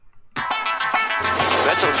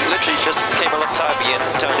literally just came alongside me and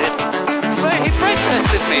turned in. So he break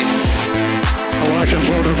tested me. I like him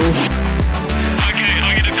vulnerable. Okay,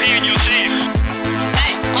 I'm gonna pee in your seat.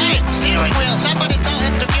 Hey, steering wheel, somebody tell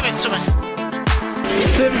him to give it to me.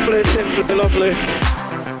 Simply lovely.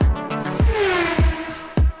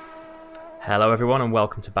 Hello everyone and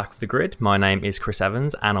welcome to Back of the Grid. My name is Chris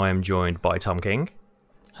Evans and I am joined by Tom King.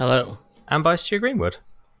 Hello. And by Stu Greenwood.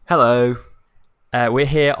 Hello. We're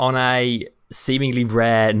here on a seemingly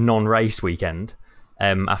rare non-race weekend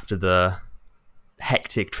after the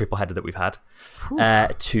hectic triple header that we've had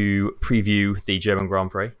to preview the German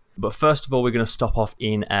Grand Prix. But first of all, we're going to stop off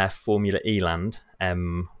in Formula E land,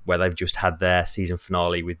 where they've just had their season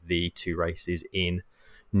finale with the two races in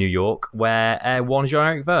New York, where one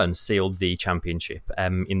Jean-Eric Vergne sealed the championship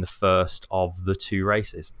in the first of the two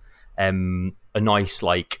races. A nice,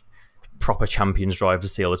 proper champions drive to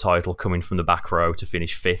seal the title, coming from the back row to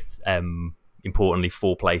finish fifth. Importantly,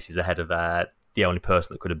 4 places ahead of the only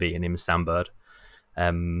person that could have beaten him, Sam Bird.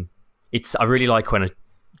 I really like when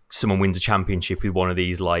someone wins a championship with one of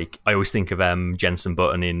these. I always think of Jenson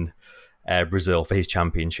Button in Brazil for his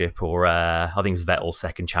championship, or I think it's Vettel's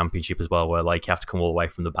second championship as well, where you have to come all the way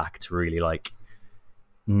from the back to really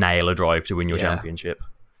nail a drive to win your championship.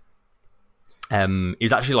 It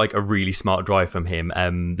was actually a really smart drive from him.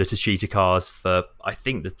 The Techeetah cars, for I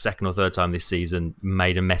think the second or third time this season,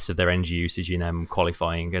 made a mess of their energy usage in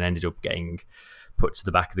qualifying and ended up getting put to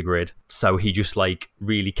the back of the grid. So he just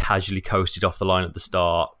really casually coasted off the line at the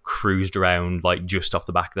start, cruised around just off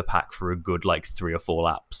the back of the pack for a good 3 or 4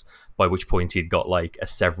 laps, by which point he'd got a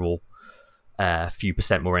several few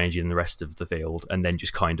percent more energy than the rest of the field, and then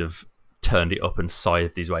just kind of turned it up and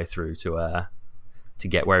scythed his way through to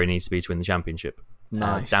get where he needs to be to win the championship.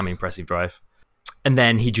 Nice. Damn impressive drive. And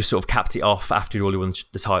then he just sort of capped it off after he'd already won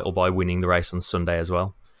the title by winning the race on Sunday as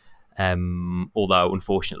well. Although,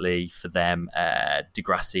 unfortunately for them,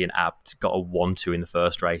 Degrassi and Abt got a 1-2 in the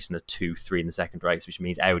first race and a 2-3 in the second race, which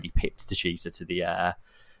means Audi pipped Techeetah to the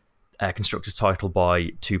Constructors' title by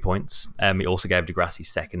 2 points. It also gave Degrassi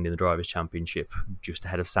second in the Drivers' Championship, just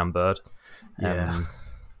ahead of Sam Bird.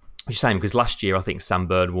 Which is a shame, because last year I think Sam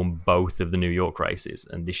Bird won both of the New York races,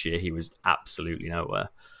 and this year he was absolutely nowhere.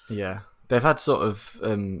 Yeah. They've had sort of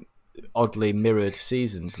oddly mirrored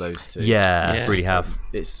seasons, those two. Yeah, really have.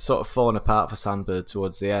 It's sort of fallen apart for Sam Bird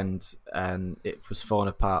towards the end, and it was fallen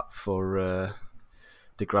apart for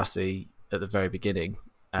Degrassi at the very beginning,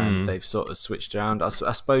 and they've sort of switched around. I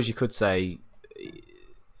suppose you could say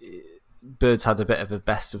Bird's had a bit of a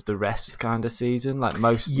best of the rest kind of season.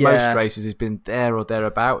 Most races he's been there or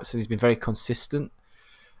thereabouts, and he's been very consistent.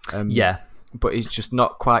 But he's just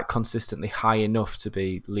not quite consistently high enough to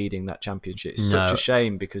be leading that championship. It's such a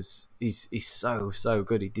shame, because he's so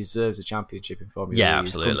good. He deserves a championship in Formula E. Yeah,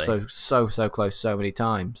 absolutely. He's come so close so many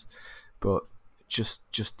times, but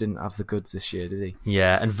just didn't have the goods this year, did he?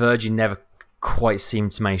 Yeah, and Virgin never quite seem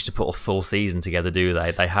to manage to put a full season together, do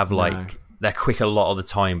they? They have they're quick a lot of the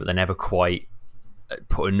time, but they never quite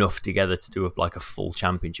put enough together to do a full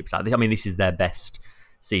championship. I mean, this is their best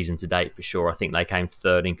season to date for sure. I think they came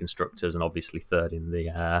third in constructors and obviously third in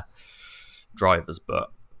the drivers,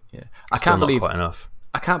 but I can't believe quite enough.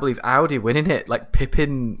 I can't believe Audi winning it.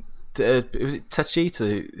 Pippin, was it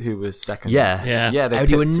Techeetah who was second? Yeah.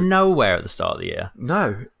 Audi were nowhere at the start of the year.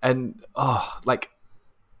 No, and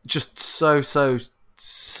just so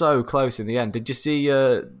close in the end. Did you see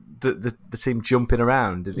the team jumping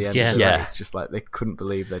around at the end of the race? Just they couldn't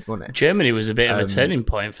believe they'd won it. Germany was a bit of a turning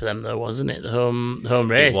point for them, though, wasn't it? The home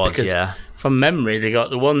race. It was, because from memory, they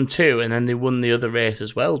got the 1-2 and then they won the other race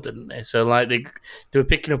as well, didn't they? So they were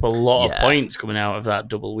picking up a lot of points coming out of that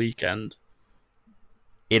double weekend.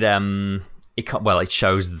 It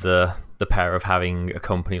shows the power of having a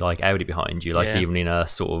company like Audi behind you. Even in a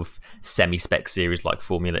sort of semi-spec series like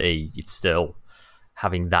Formula E, it's still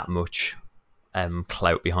having that much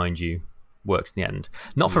clout behind you works in the end.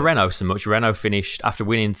 Not for Renault so much. Renault finished, after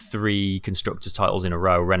winning 3 constructors titles in a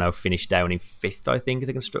row, Renault finished down in 5th, I think, of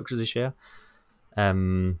the constructors this year.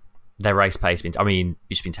 Their race pace it's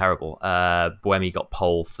been terrible. Buemi got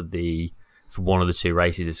pole for one of the 2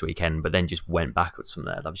 races this weekend, but then just went backwards from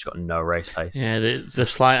there. They've just got no race pace. Yeah, the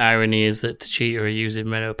slight irony is that Techeetah are using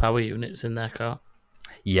Renault power units in their car.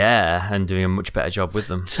 Yeah, and doing a much better job with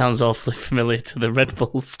them. Sounds awfully familiar to the Red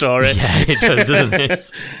Bull story. Yeah, it does, doesn't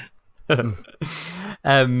it?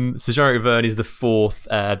 So Jean-Eric Vergne is the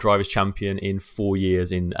 4th drivers' champion in 4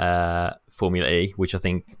 years in Formula E, which I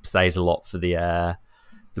think says a lot for the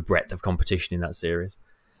breadth of competition in that series.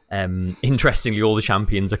 Interestingly, all the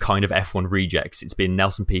champions are kind of F1 rejects. It's been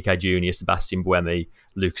Nelson Piquet Jr., Sebastian Buemi,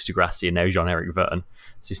 Lucas di Grassi, and now Jean-Eric Vergne.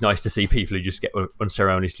 So it's nice to see people who just get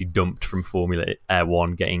unceremoniously dumped from Formula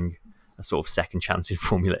 1 getting a sort of second chance in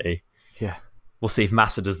Formula E. Yeah. We'll see if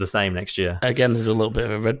Massa does the same next year. Again, there's a little bit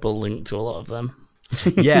of a Red Bull link to a lot of them.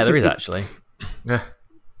 Yeah, there is actually. Yeah.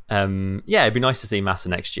 It'd be nice to see Massa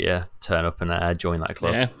next year turn up and join that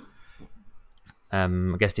club. Yeah. I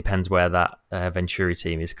guess it depends where that Venturi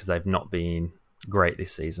team is, because they've not been great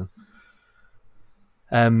this season.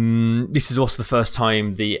 This is also the first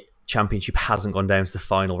time the championship hasn't gone down to the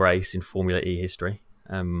final race in Formula E history,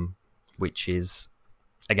 which is,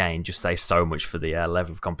 again, just says so much for the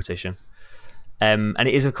level of competition. And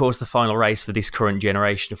it is, of course, the final race for this current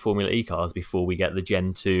generation of Formula E cars before we get the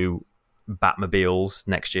Gen 2 Batmobiles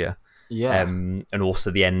next year. Yeah. And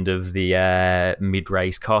also the end of the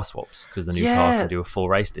mid-race car swaps, because the new car can do a full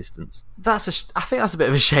race distance. I think that's a bit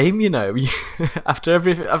of a shame, you know. after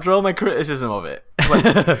all my criticism of it,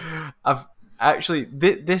 like, I've actually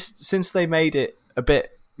this since they made it a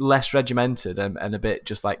bit less regimented and a bit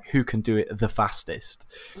just like who can do it the fastest.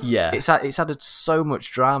 Yeah, it's added so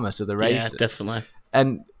much drama to the race. Yeah, definitely.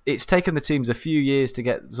 And it's taken the teams a few years to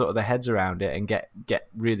get sort of their heads around it and get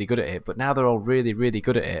really good at it. But now they're all really, really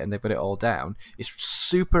good at it and they've got it all down. It's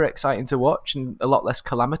super exciting to watch and a lot less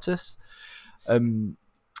calamitous. And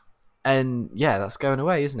yeah, that's going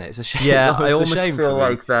away, isn't it? It's a shame. Yeah, I almost feel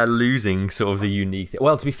like they're losing sort of the unique thing.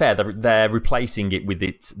 Well, to be fair, they're replacing it with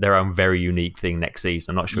their own very unique thing next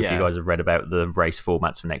season. I'm not sure if you guys have read about the race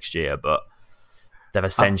formats for next year, but they're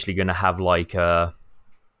essentially going to have like a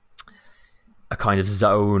kind of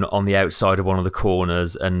zone on the outside of one of the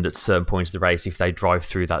corners, and at certain points of the race, if they drive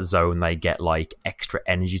through that zone, they get like extra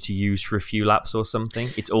energy to use for a few laps or something.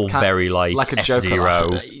 It's all very like a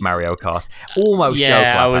F-Zero, Mario Kart, almost.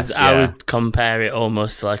 Yeah, I would compare it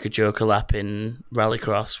almost to like a Joker lap in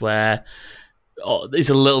Rallycross, where it's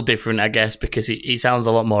a little different, I guess, because it sounds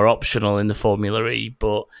a lot more optional in the Formula E,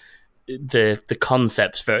 but the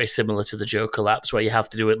concept's very similar to the Joker laps, where you have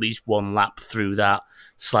to do at least one lap through that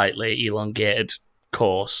slightly elongated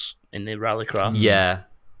course in the Rallycross. Yeah,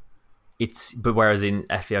 but whereas in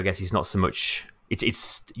FE, I guess it's not so much.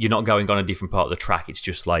 It's you're not going on a different part of the track. It's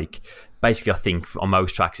just like basically, I think on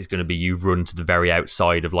most tracks it's going to be you run to the very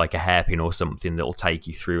outside of like a hairpin or something that'll take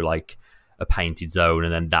you through like a painted zone,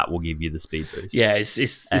 and then that will give you the speed boost. Yeah,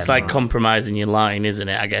 it's like compromising your line, isn't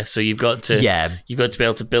it? I guess so. You've got to be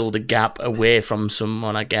able to build a gap away from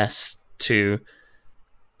someone, I guess, to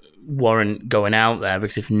warrant going out there,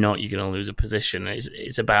 because if not, you're going to lose a position.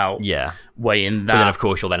 It's about weighing that. But then, of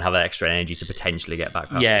course, you'll then have that extra energy to potentially get back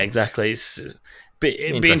past them. Exactly.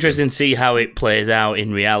 It'd be interesting to see how it plays out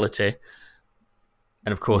in reality.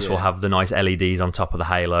 And of course, we'll have the nice LEDs on top of the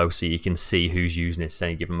halo, so you can see who's using it at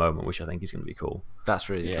any given moment, which I think is going to be cool. That's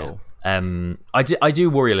really cool. I do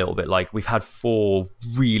worry a little bit. Like, we've had 4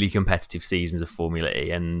 really competitive seasons of Formula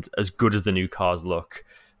E, and as good as the new cars look,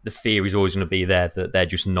 the fear is always going to be there that they're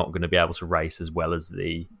just not going to be able to race as well as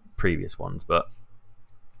the previous ones. But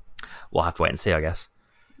we'll have to wait and see, I guess.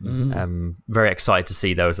 Very excited to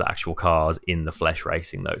see those actual cars in the flesh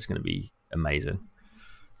racing, though. It's going to be amazing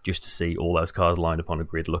just to see all those cars lined up on a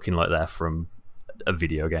grid looking like they're from a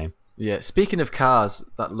video game. Yeah, speaking of cars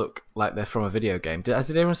that look like they're from a video game, did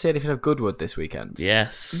anyone see anything of Goodwood this weekend?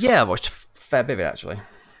 Yes. Yeah, I watched a fair bit of it, actually.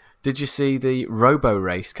 Did you see the Robo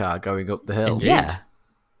race car going up the hill? Indeed. Yeah.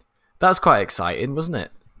 That was quite exciting, wasn't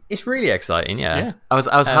it? It's really exciting, yeah. I was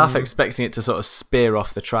half expecting it to sort of spear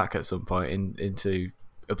off the track at some point into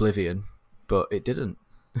oblivion, but it didn't.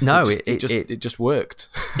 No, it just worked.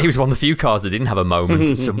 It was one of the few cars that didn't have a moment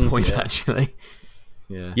at some point, actually.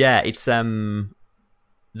 Yeah, it's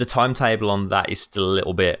the timetable on that is still a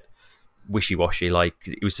little bit wishy-washy. Like,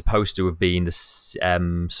 it was supposed to have been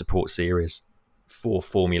the support series for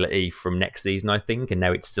Formula E from next season, I think, and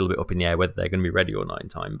now it's still a bit up in the air whether they're going to be ready or not in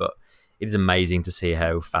time. But it is amazing to see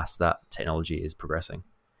how fast that technology is progressing.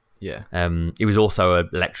 Yeah. It was also an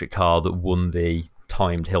electric car that won the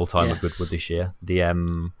timed hill time of Goodwood this year. The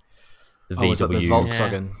VW, the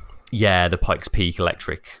Volkswagen. Yeah, the Pikes Peak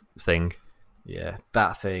electric thing. Yeah,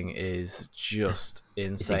 that thing is just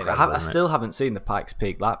insane. I still haven't seen the Pikes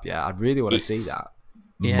Peak lap yet. I really want to see that.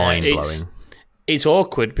 Mind-blowing. It's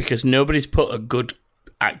awkward because nobody's put a good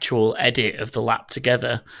actual edit of the lap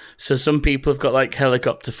together. So some people have got like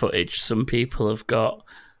helicopter footage. Some people have got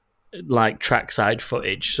like trackside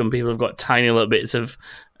footage. Some people have got tiny little bits of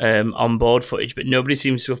onboard footage, but nobody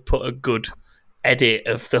seems to have put a good edit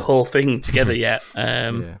of the whole thing together yet.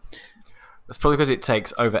 It's probably because it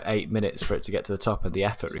takes over 8 minutes for it to get to the top, and the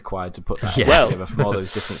effort required to put that together from all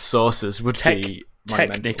those different sources would be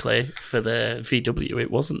monumental. Technically, for the VW,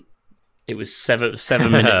 it wasn't. It was 7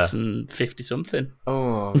 minutes and 50 something.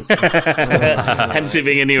 Oh, hence it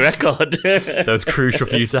being a new record. Those crucial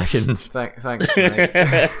few seconds. Thanks, mate.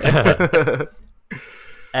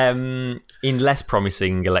 In less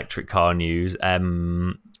promising electric car news,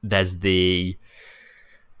 there's the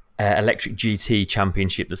Electric GT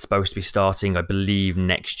Championship that's supposed to be starting, I believe,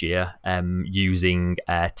 next year, using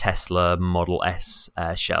Tesla Model S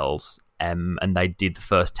shells. And they did the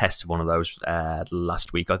first test of one of those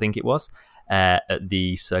last week, I think it was, at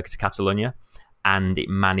the Circuit of Catalunya, and it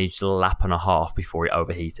managed a lap and a half before it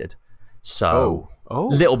overheated. So, a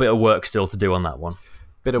little bit of work still to do on that one.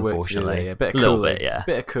 Bit of work, unfortunately. A bit of little cooling. Bit, yeah.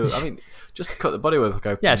 Bit of cool. I mean, just cut the bodywork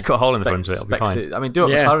open. Yeah, just cut a hole in the front of it. It'll be fine. I mean, do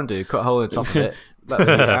what McLaren do. Cut a hole in the top of it. Let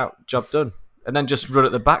them get out. Job done. And then just run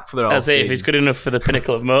at the back for the whole season. If it's good enough for the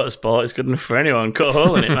pinnacle of motorsport, it's good enough for anyone. Cut a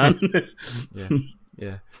hole in it, man.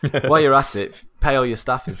 Yeah. While you're at it, pay all your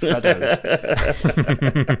staff in Freddos.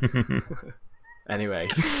 Anyway,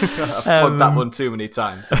 I've plugged that one too many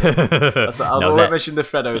times. I won't mention the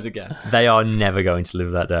Freddos again. They are never going to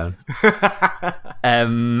live that down.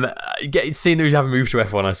 Seeing that we haven't moved to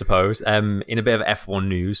F1, I suppose, in a bit of F1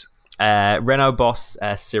 news, Renault boss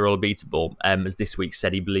Cyril Abiteboul has this week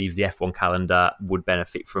said he believes the F1 calendar would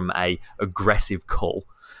benefit from a aggressive cull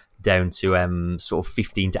down to sort of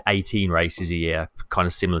 15 to 18 races a year, kind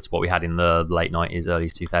of similar to what we had in the late 90s, early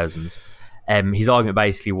 2000s. His argument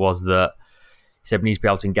basically was that he said we need to be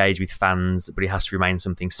able to engage with fans, but it has to remain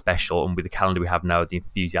something special. And with the calendar we have now, the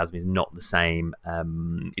enthusiasm is not the same.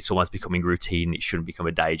 It's almost becoming routine. It shouldn't become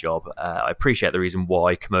a day job. I appreciate the reason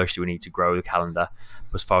why commercially we need to grow the calendar,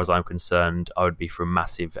 but as far as I'm concerned, I would be for a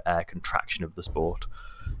massive contraction of the sport.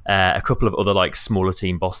 A couple of other smaller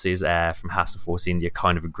team bosses from Haas and Force India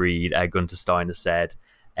kind of agreed. Gunter Steiner said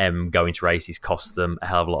going to races costs them a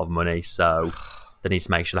hell of a lot of money, so they need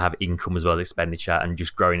to make sure they have income as well as expenditure, and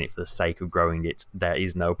just growing it for the sake of growing it, there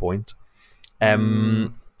is no point. Yeah,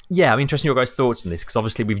 I'm interested in your guys' thoughts on this, because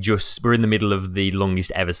obviously we're in the middle of the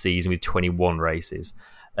longest ever season with 21 races,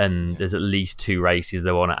 and there's at least 2 races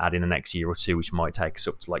they want to add in the next year or two, which might take us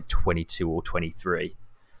up to 22 or 23.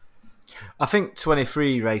 I think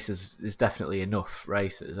 23 races is definitely enough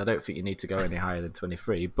races. I don't think you need to go any higher than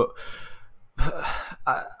 23, but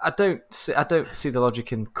I don't see the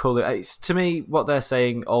logic in calling. To me, what they're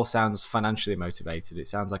saying all sounds financially motivated. It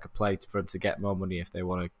sounds like a play for them to get more money if they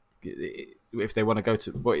want to go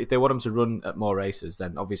to. But if they want them to run at more races,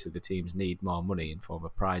 then obviously the teams need more money in form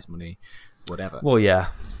of prize money, whatever. Well, yeah,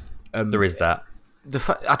 there is that.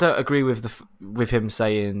 I don't agree with him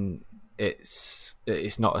saying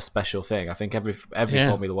it's not a special thing. I think every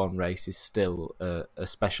Formula One race is still a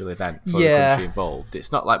special event for the country involved.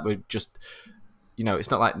 It's not like we're just,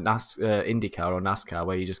 it's not like IndyCar or NASCAR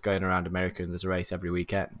where you're just going around America and there's a race every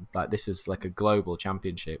weekend. This is like a global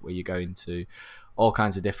championship where you're going to all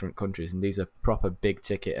kinds of different countries, and these are proper big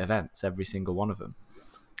ticket events, every single one of them.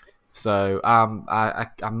 So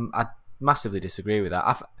I massively disagree with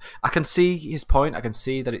that. I can see his point. I can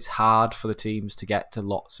see that it's hard for the teams to get to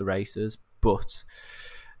lots of races, but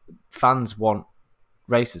fans want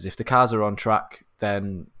races. If the cars are on track,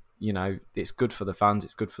 then it's good for the fans,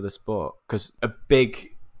 it's good for the sport, because a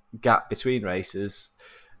big gap between races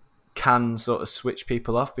can sort of switch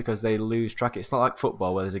people off because they lose track. It's not like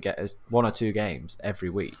football where there's 1 or 2 games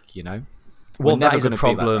every week, Well, that is a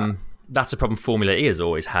problem. That's a problem Formula E has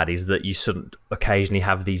always had, is that you sort occasionally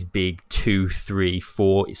have these big 2, 3,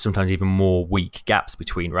 4, sometimes even more week gaps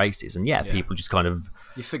between races. And people just kind of...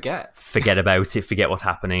 You forget about it, forget what's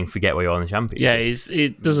happening, forget where you are in the championship. Yeah,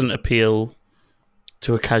 it doesn't appeal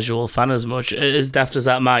to a casual fan as much. As daft as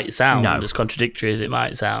that might sound, as contradictory as it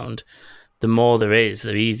might sound, the more there is,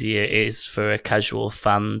 the easier it is for a casual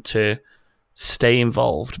fan to stay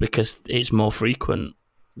involved because it's more frequent.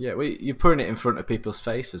 Yeah, well, you're putting it in front of people's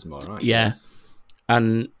faces more, right? Yes.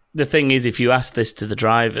 And the thing is, if you ask this to the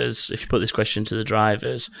drivers, if you put this question to the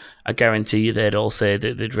drivers, I guarantee you they'd all say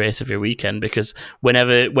that they'd race every weekend, because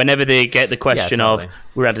whenever they get the question of,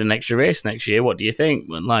 we're adding an extra race next year, what do you think?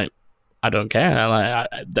 I don't care.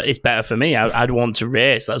 It's better for me. I'd want to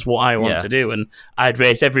race. That's what I want to do, and I'd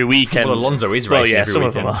race every weekend. Well, Alonso is racing every some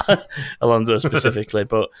weekend. Of them are. Alonso specifically,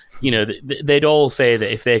 but they'd all say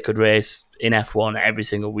that if they could race in F1 every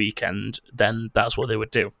single weekend, then that's what they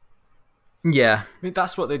would do. Yeah, I mean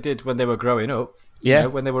that's what they did when they were growing up. Yeah,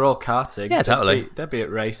 when they were all karting. Yeah, totally. They'd be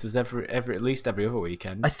at races every at least every other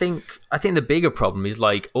weekend. I think the bigger problem is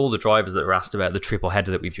all the drivers that were asked about the triple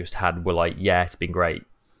header that we've just had were it's been great,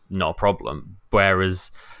 not a problem.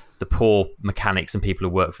 Whereas the poor mechanics and people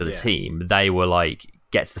who work for the team, they were like,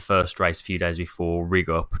 get to the first race a few days before, rig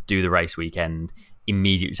up, do the race weekend,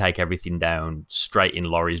 immediately take everything down, straight in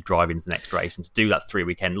lorries, drive into the next race, and to do that 3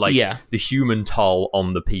 weekend, the human toll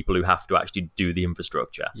on the people who have to actually do the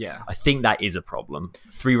infrastructure. Yeah, I think that is a problem.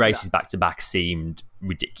 3 races back to back seemed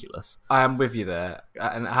ridiculous. I am with you there,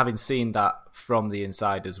 and having seen that from the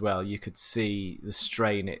inside as well, you could see the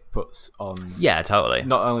strain it puts on. Yeah, totally.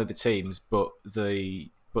 Not only the teams, but the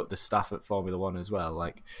staff at Formula One as well.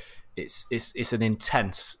 Like, it's an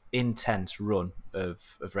intense run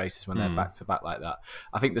of races when they're back to back like that.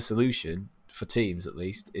 I think the solution for teams, at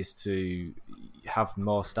least, is to have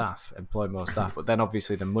more staff, employ more staff. But then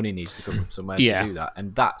obviously the money needs to come from somewhere to do that,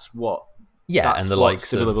 and that's what. Yeah, that's and the what likes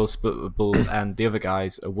Civil and the other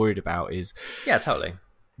guys are worried about is. Yeah, totally.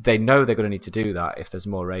 They know they're going to need to do that if there's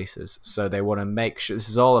more races, so they want to make sure this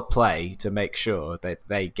is all a play to make sure that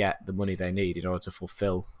they get the money they need in order to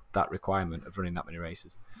fulfill that requirement of running that many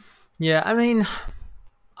races. Yeah, I mean,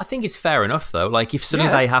 I think it's fair enough though. Like, if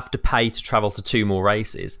suddenly they have to pay to travel to 2 more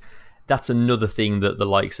races, that's another thing that the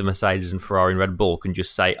likes of Mercedes and Ferrari and Red Bull can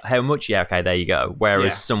just say, how much? Yeah, okay, there you go.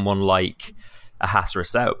 Whereas someone like a Haas or a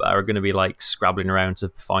Sauber are going to be like scrabbling around to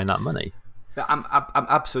find that money. I'm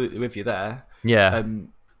absolutely with you there. Yeah.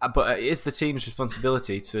 But it is the team's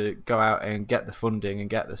responsibility to go out and get the funding and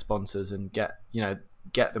get the sponsors and get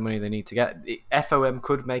the money they need to get. FOM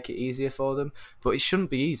could make it easier for them, but it shouldn't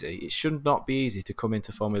be easy. It should not be easy to come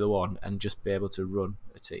into Formula One and just be able to run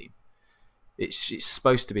a team. It's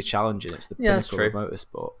supposed to be challenging. It's the pinnacle of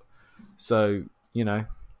motorsport. So,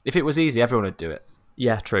 if it was easy, everyone would do it.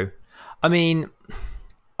 Yeah, true. I mean,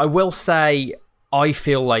 I will say I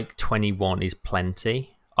feel like 21 is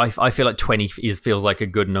plenty. I feel like 20 feels like a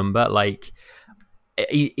good number. Like,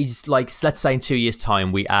 it's like, let's say in 2 years'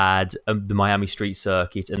 time we add the Miami Street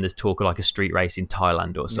Circuit and there's talk of like a street race in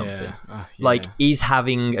Thailand or something. Yeah. Like, is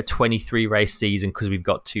having a 23 race season because we've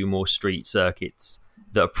got 2 more street circuits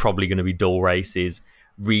that are probably going to be dull races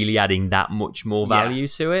really adding that much more value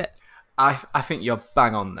to it? I think you're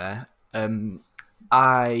bang on there.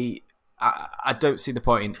 I don't see the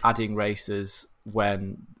point in adding races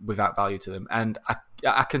without value to them, and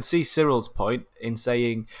I can see Cyril's point in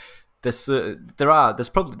saying there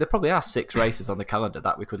probably are 6 races on the calendar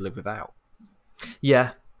that we could live without.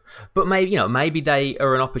 Yeah, but maybe they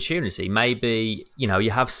are an opportunity. Maybe you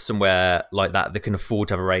have somewhere like that can afford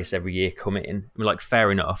to have a race every year come in. I mean, like,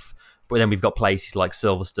 fair enough, but then we've got places like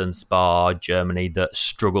Silverstone, Spa, Germany that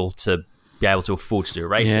struggle to be able to afford to do a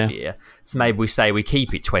race every year. So maybe we say we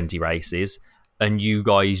keep it 20 races and you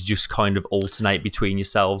guys just kind of alternate between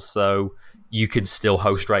yourselves so you can still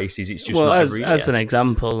host races. It's just not every year. As an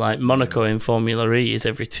example, like Monaco in Formula E is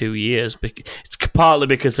every 2 years. It's partly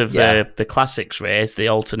because of the Classics race. They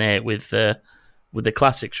alternate with the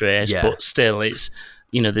Classics race, but still it's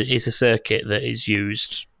it's a circuit that is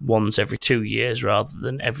used once every 2 years rather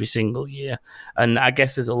than every single year. And I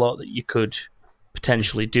guess there's a lot that you could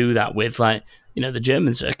potentially do that with, like the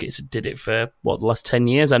German circuits did it for the last 10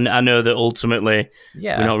 years. And I know that ultimately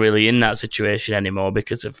we're not really in that situation anymore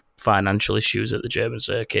because of financial issues at the German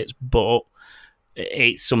circuits, but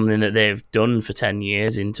it's something that they've done for 10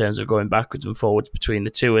 years in terms of going backwards and forwards between the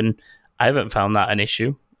two, and I haven't found that an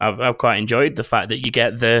issue. I've quite enjoyed the fact that you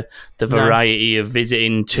get the variety of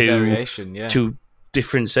visiting two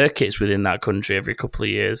different circuits within that country every couple of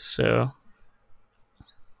years. So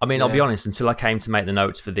I mean, I'll be honest, until I came to make the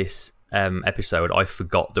notes for this episode, I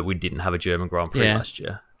forgot that we didn't have a German Grand Prix last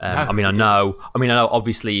year. I know,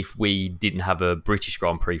 obviously, if we didn't have a British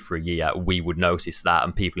Grand Prix for a year, we would notice that,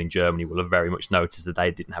 and people in Germany will have very much noticed that they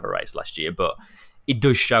didn't have a race last year. But it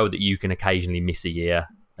does show that you can occasionally miss a year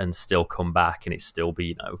and still come back, and it still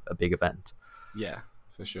be, a big event. Yeah,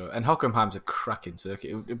 for sure. And Hockenheim's a cracking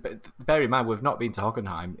circuit. Bear in mind, we've not been to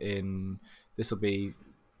Hockenheim this will be.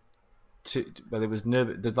 It was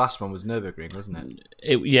the last one was Nürburgring, wasn't it?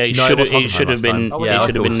 It should have been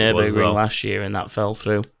Nürburgring last year, and that fell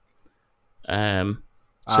through. It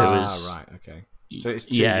was right. Okay, so it's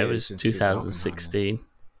 2 years. It was 2016,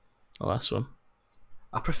 the last one.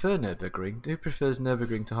 I prefer Nürburgring. Who prefers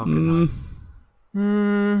Nürburgring to Hockenheim?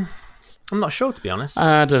 I'm not sure, to be honest.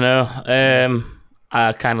 I don't know.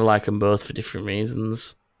 I kind of like them both for different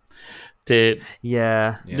reasons. The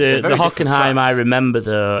Hockenheim I remember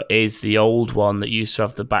though is the old one that used to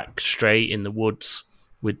have the back straight in the woods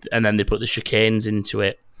and then they put the chicanes into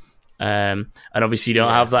it. And obviously you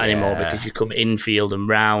don't have that anymore because you come infield and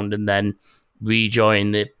round and then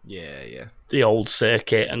rejoin the old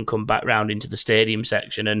circuit and come back round into the stadium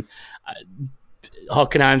section. And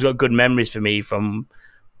Hockenheim's got good memories for me from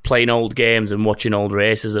playing old games and watching old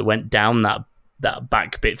races that went down that that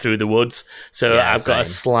back bit through the woods. So I've got a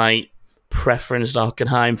slight preference to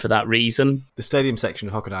Hockenheim for that reason. The stadium section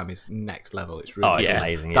of Hockenheim is next level. It's really it's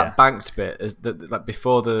amazing. That banked bit is like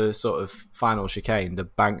before the sort of final chicane. The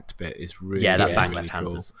banked bit is really that bank really left hand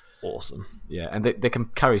cool. is awesome. Yeah, and they can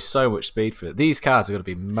carry so much speed for it. These cars are going to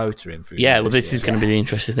be motoring through. Yeah, well, this is going to be the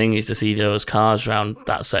interesting thing is to see those cars around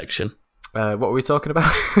that section. What were we talking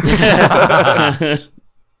about?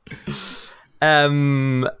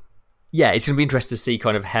 Yeah, it's going to be interesting to see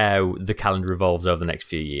kind of how the calendar evolves over the next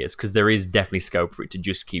few years, because there is definitely scope for it to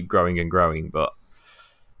just keep growing and growing. But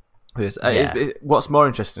what's more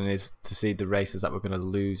interesting is to see the races that we're going to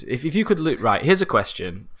lose. If you could look right, here's a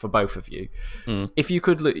question for both of you. If you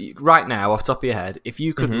could right now, off the top of your head, if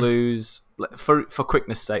you could lose for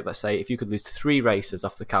quickness' sake, let's say if you could lose 3 races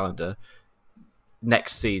off the calendar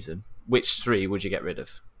next season, which 3 would you get rid of?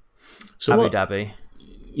 So Abu Dhabi.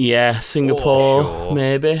 Yeah, Singapore,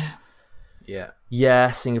 maybe.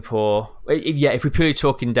 Yeah, Singapore. If we're purely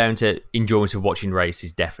talking down to enjoyment of watching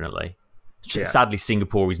races, definitely. Yeah. Sadly,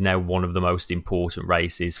 Singapore is now one of the most important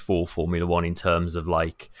races for Formula One in terms of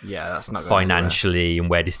that's not financially and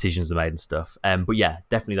where decisions are made and stuff. But yeah,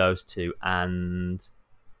 definitely those 2. And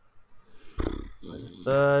there's a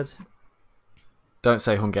third. Don't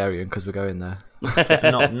say Hungarian because we're going there.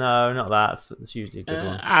 not that. It's usually a good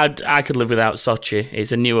one. I could live without Sochi.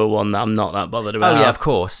 It's a newer one that I'm not that bothered about. Oh yeah, of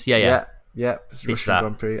course. Yeah. It's Russian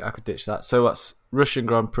Grand Prix. I could ditch that. So what's Russian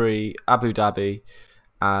Grand Prix, Abu Dhabi,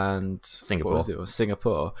 and Singapore? What was it?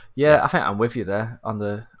 Singapore. Yeah, I think I'm with you there. On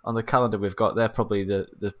the calendar we've got, they're probably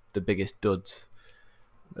the biggest duds.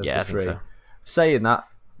 I think so. Saying that,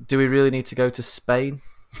 do we really need to go to Spain?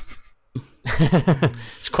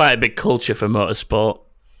 It's quite a big culture for motorsport.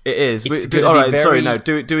 It is. All right, sorry, no.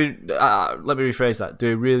 Do we? Let me rephrase that. Do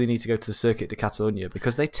we really need to go to the Circuit de Catalunya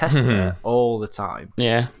because they test there all the time?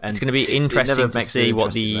 Yeah, and it's going to be interesting to see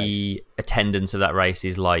what the attendance of that race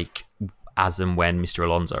is like as and when Mr.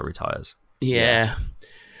 Alonso retires. Yeah,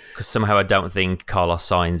 because somehow I don't think Carlos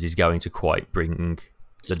Sainz is going to quite bring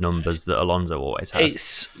the numbers that Alonso always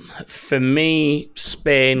has. For me,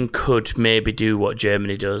 Spain could maybe do what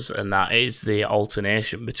Germany does, and that is the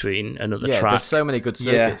alternation between another track. There's so many good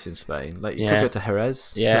circuits in Spain. Like you could go to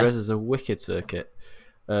Jerez. Jerez is a wicked circuit.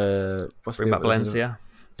 Bring back Valencia.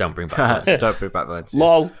 Don't bring back Valencia. Don't bring back Valencia.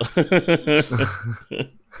 Lol.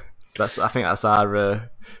 I think that's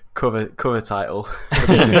our cover title.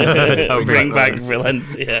 Don't bring back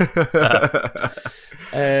Valencia.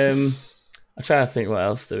 I'm trying to think what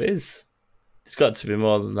else there is. There's got to be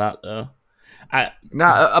more than that, though.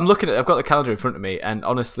 I'm looking at. I've got the calendar in front of me, and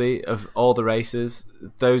honestly, of all the races,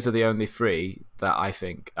 those are the only 3 that I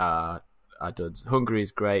think are duds.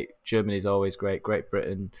 Hungary's great. Germany's always great. Great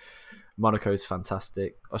Britain, Monaco's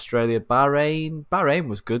fantastic. Australia, Bahrain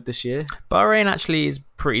was good this year. Bahrain actually is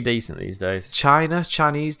pretty decent these days.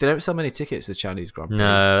 Chinese. They don't sell many tickets to the Chinese Grand Prix.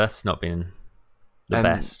 No, that's not been the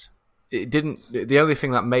best. It didn't. The only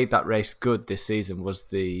thing that made that race good this season was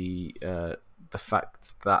the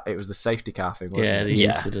fact that it was the safety car thing, wasn't it? The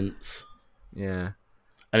incidents. Yeah,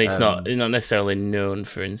 and it's not necessarily known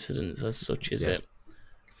for incidents as such, is it?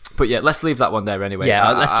 But yeah, let's leave that one there anyway.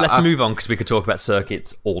 Yeah, let's move on because we could talk about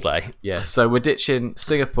circuits all day. Yeah, so we're ditching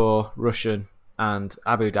Singapore, Russian, and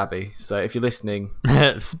Abu Dhabi. So if you're listening,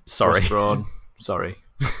 sorry, Braun, sorry.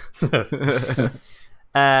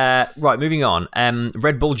 Right, moving on.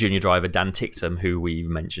 Red Bull junior driver Dan Ticktum, who we've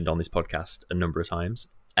mentioned on this podcast a number of times,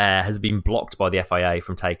 has been blocked by the FIA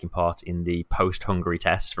from taking part in the post-Hungary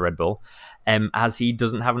test for Red Bull, as he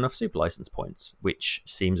doesn't have enough super license points, which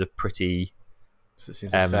seems a pretty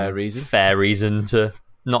fair reason to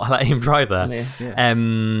not let him drive there. Yeah.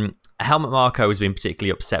 Helmut Marko has been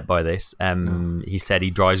particularly upset by this. He said he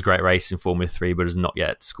drives great races in Formula 3 but has not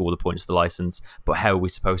yet scored the points for the license. But how are we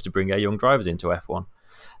supposed to bring our young drivers into F1?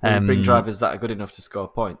 Bring drivers that are good enough to score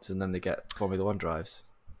points and then they get Formula 1 drives.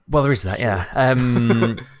 Well, there is that, yeah.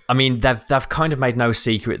 I mean, they've kind of made no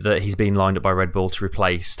secret that he's been lined up by Red Bull to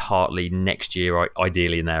replace Hartley next year,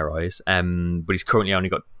 ideally in their eyes. But he's currently only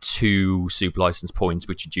got 2 super license points,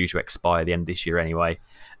 which are due to expire at the end of this year anyway.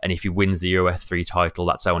 And if he wins the Euro F3 title,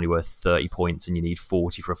 that's only worth 30 points, and you need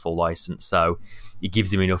 40 for a full license. So it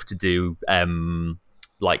gives him enough to do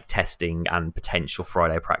like testing and potential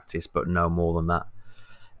Friday practice, but no more than that.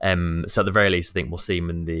 So at the very least, I think we'll see him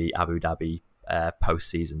in the Abu Dhabi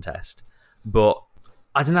post-season test. But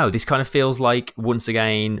I don't know, this kind of feels like, once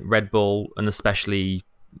again, Red Bull and especially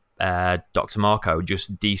Dr. Marko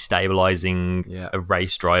just destabilizing a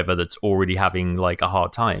race driver that's already having like a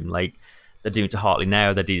hard time. Like, they're doing it to Hartley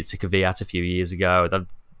now, they did it to Kvyat a few years ago.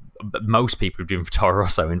 most people who've done for Toro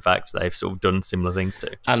Rosso, in fact, they've sort of done similar things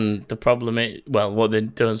to. And the problem is, well, what they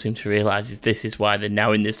don't seem to realise is this is why they're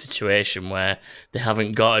now in this situation where they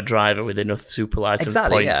haven't got a driver with enough super license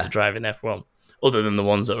points to drive in F1, other than the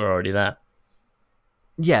ones that are already there.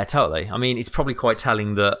 Yeah, totally. I mean, it's probably quite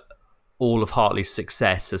telling that all of Hartley's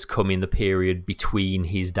success has come in the period between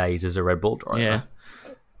his days as a Red Bull driver. Yeah.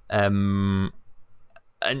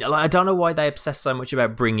 And I don't know why they obsess so much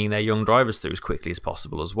about bringing their young drivers through as quickly as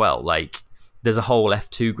possible as well. Like, there's a whole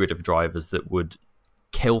F2 grid of drivers that would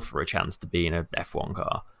kill for a chance to be in a F1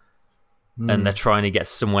 car. And they're trying to get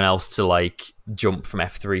someone else to, like, jump from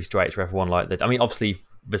F3 straight to F1 like that. I mean, obviously,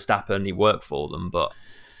 Verstappen, he worked for them, but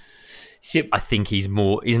I think he's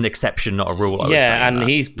an exception, not a rule.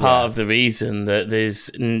 He's part of the reason that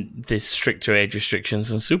there's stricter age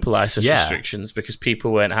restrictions and super license restrictions, because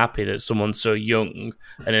people weren't happy that someone so young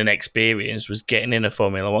and inexperienced was getting in a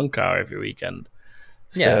Formula One car every weekend.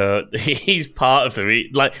 So he's part of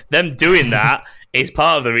the them doing that is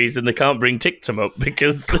part of the reason they can't bring Tictum up,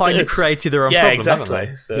 because kind of created their own problem.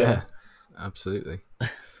 Exactly. So. Yeah, absolutely.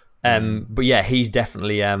 But yeah, he's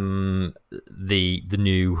definitely the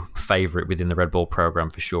new favourite within the Red Bull program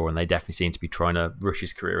for sure, and they definitely seem to be trying to rush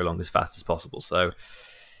his career along as fast as possible. So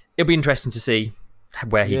it'll be interesting to see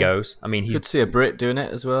where he goes. I mean, he's good to see a Brit doing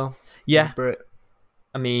it as well. Yeah, he's a Brit.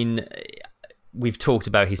 I mean, we've talked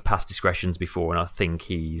about his past discretions before, and I think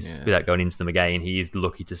without going into them again, he is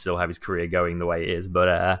lucky to still have his career going the way it is.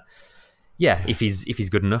 But if he's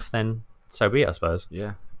good enough, then so be it, I suppose.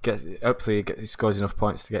 Yeah. Hopefully he scores enough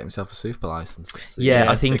points to get himself a super license.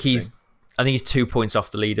 I think he's 2 points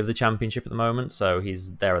off the lead of the championship at the moment, so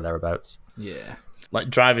he's there or thereabouts. Yeah. Like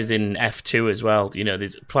drivers in F2 as well. You know,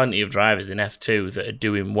 there's plenty of drivers in F2 that are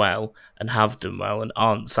doing well and have done well and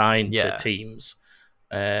aren't signed to teams.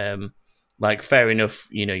 Like, fair enough,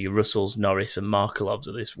 you know, your Russells, Norris and Markelovs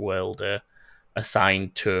of this world are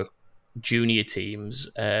assigned to junior teams,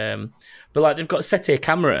 but like they've got Sete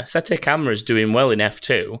Camara. Sete Camara's doing well in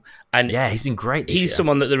F2, and he's been great this year. He's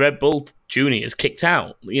someone that the Red Bull juniors kicked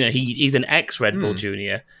out. You know, he's an ex-Red Bull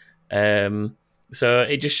junior, so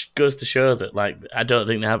it just goes to show that, like, I don't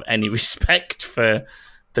think they have any respect for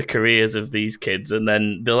the careers of these kids, and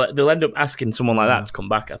then they'll end up asking someone like that to come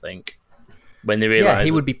back, I think, when they realise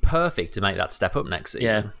he would be perfect to make that step up next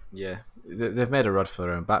season. Yeah. They've made a rod for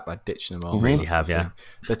their own back by ditching them all. Really have,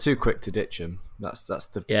 They're too quick to ditch them. That's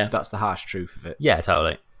the harsh truth of it. Yeah,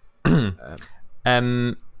 totally.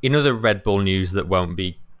 In other Red Bull news that won't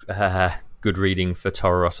be good reading for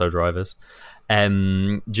Toro Rosso drivers,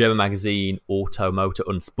 German magazine Auto, Motor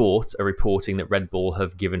und Sport are reporting that Red Bull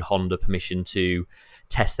have given Honda permission to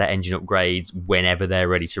test their engine upgrades whenever they're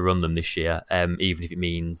ready to run them this year, even if it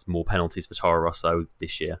means more penalties for Toro Rosso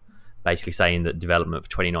this year. Basically saying that development for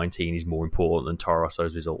 2019 is more important than Toro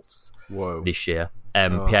Rosso's results this year.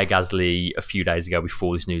 Pierre Gasly, a few days ago,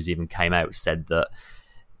 before this news even came out, said that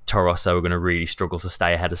Toro Rosso are going to really struggle to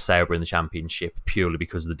stay ahead of Sauber in the championship purely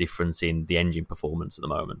because of the difference in the engine performance at the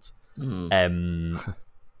moment.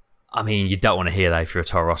 I mean, you don't want to hear that if you're a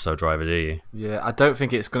Toro Rosso driver, do you? Yeah, I don't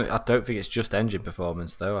think it's just engine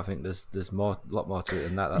performance though. I think there's a lot more to it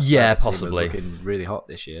than that. Possibly looking really hot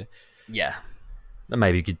this year. Yeah.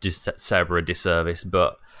 Maybe you could just set Sauber a disservice,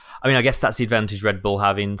 but I mean, I guess that's the advantage Red Bull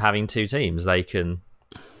having two teams. They can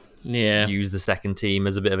use the second team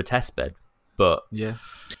as a bit of a test bed, but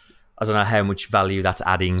I don't know how much value that's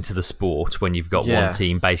adding to the sport when you've got one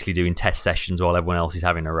team basically doing test sessions while everyone else is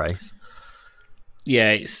having a race.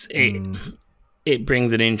 Yeah, it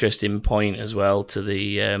brings an interesting point as well to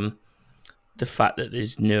the fact that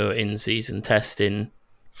there's no in-season testing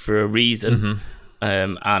for a reason,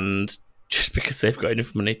 and just because they've got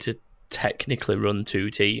enough money to technically run two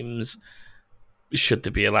teams, should they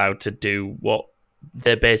be allowed to do what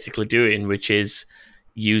they're basically doing, which is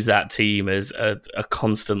use that team as a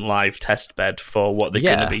constant live test bed for what they're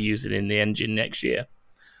going to be using in the engine next year?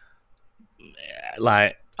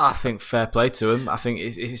 Like, I think fair play to them. I think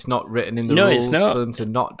it's not written in the rules for them to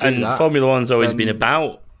not do that. And Formula One's always been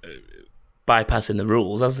about bypassing the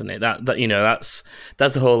rules, hasn't it? That you know, that's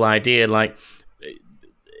the whole idea. Like,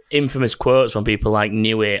 infamous quotes from people like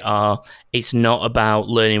Newey are, it's not about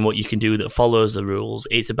learning what you can do that follows the rules,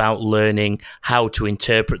 it's about learning how to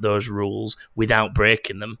interpret those rules without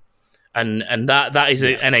breaking them. And that is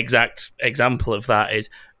an exact example of that is,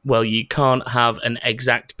 well, you can't have an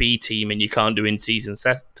exact B team and you can't do in-season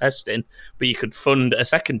testing, but you could fund a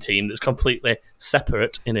second team that's completely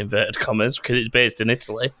separate, in inverted commas, because it's based in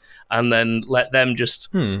Italy, and then let them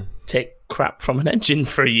just take crap from an engine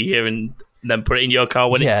for a year and then put it in your car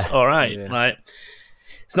when it's all right. Like,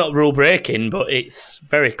 it's not rule breaking, but it's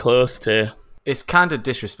very close to It's kind of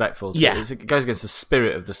disrespectful. Yeah. It goes against the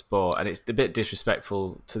spirit of the sport, and it's a bit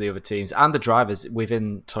disrespectful to the other teams and the drivers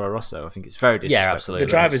within Toro Rosso. I think it's very disrespectful. Yeah, absolutely. The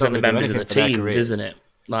drivers and the really members of the teams, isn't it?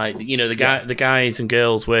 Like, the guys and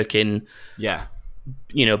girls working,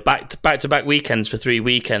 back to back weekends for 3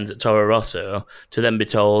 weekends at Toro Rosso to then be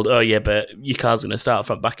told, oh yeah, but your car's going to start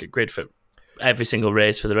front back at grid for every single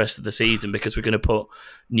race for the rest of the season because we're going to put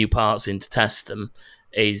new parts in to test them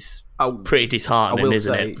is pretty disheartening,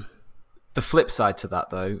 isn't it? The flip side to that,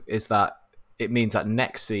 though, is that it means that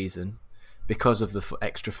next season, because of the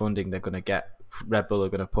extra funding they're going to get, Red Bull are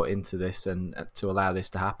going to put into this and to allow this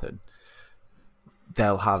to happen,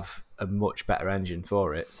 they'll have a much better engine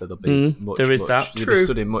for it. So they'll be they'll be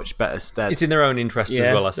stood in much better stead. It's in their own interest as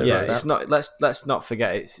well, I suppose. Yeah, it's not. Let's not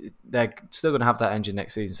forget. They're still going to have that engine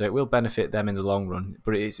next season, so it will benefit them in the long run.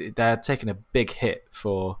 But they're taking a big hit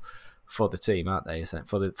for the team, aren't they?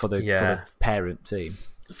 For the parent team.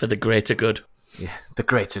 For the greater good. Yeah, the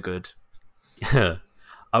greater good.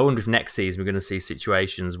 I wonder if next season we're going to see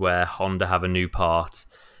situations where Honda have a new part,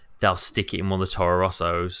 they'll stick it in one of the Toro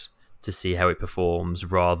Rossos to see how it performs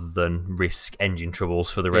rather than risk engine troubles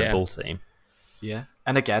for the Red Bull team. Yeah.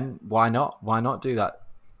 And again, why not? Why not do that?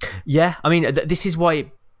 Yeah, I mean, this is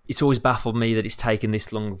why it's always baffled me that it's taken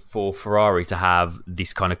this long for Ferrari to have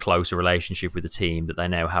this kind of closer relationship with the team that they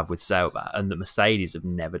now have with Sauber, and that Mercedes have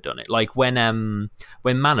never done it. Like when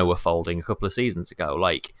Manor were folding a couple of seasons ago,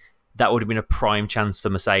 like that would have been a prime chance for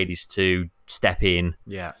Mercedes to step in,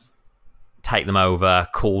 take them over,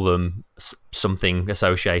 call them something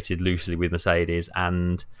associated loosely with Mercedes,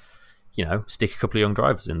 and stick a couple of young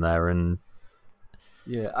drivers in there. And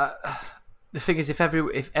the thing is, if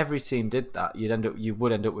every team did that, you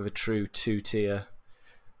would end up with a true 2-tier.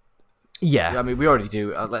 Yeah, I mean, we already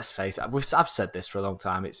do. Let's face it. I've said this for a long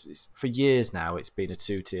time. It's for years now. It's been a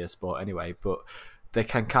 2-tier sport anyway. But they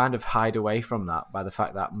can kind of hide away from that by the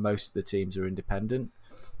fact that most of the teams are independent.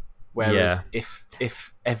 Whereas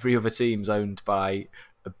if every other team's owned by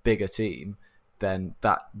a bigger team, then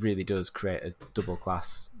that really does create a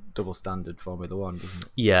double standard Formula One, doesn't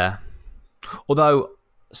it? Yeah. Although,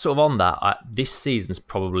 sort of on that, this season's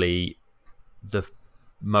probably the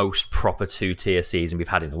most proper 2-tier season we've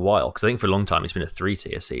had in a while, because I think for a long time it's been a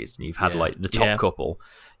 3-tier season. You've had like the top couple,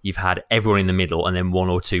 you've had everyone in the middle, and then 1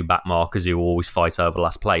 or 2 back markers who always fight over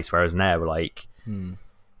last place, whereas now we're like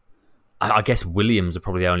I guess Williams are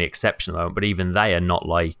probably the only exception at the moment, but even they are not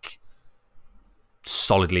like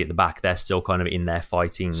solidly at the back. They're still kind of in there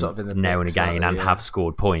fighting sort of now and again and have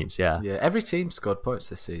scored points. Yeah, every team scored points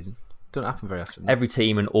this season. Don't happen very often. Every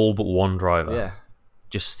team and all but one driver. Yeah.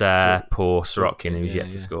 Just poor Sorokin, who's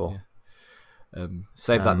yet to score. Yeah.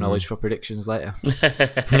 Save that knowledge for predictions later.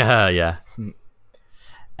 Yeah.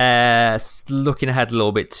 Looking ahead a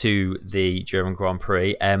little bit to the German Grand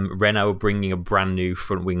Prix, Renault are bringing a brand new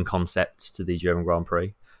front wing concept to the German Grand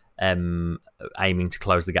Prix, aiming to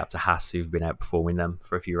close the gap to Haas, who've been outperforming them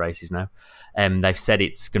for a few races now. They've said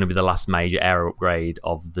it's going to be the last major aero upgrade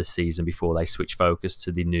of the season before they switch focus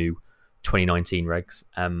to the new 2019 regs.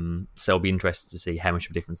 So I'll be interested to see how much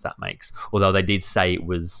of a difference that makes. Although they did say it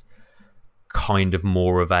was kind of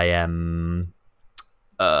more of a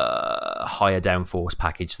higher downforce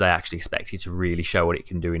package. They actually expect it to really show what it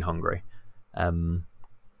can do in Hungary. But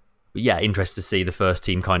yeah, interested to see the first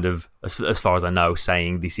team kind of, as far as I know,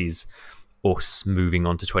 saying this is us moving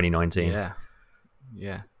on to 2019.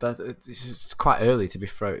 Yeah. It's quite early to be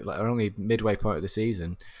thrown. Like, we're only midway point of the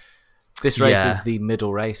season. This race is the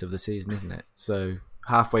middle race of the season, isn't it? So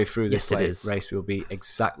halfway through this race, we'll be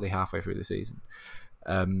exactly halfway through the season.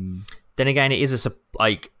 Then again, it is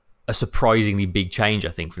a surprisingly big change,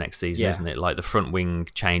 I think, for next season, isn't it? Like the front wing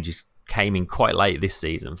changes came in quite late this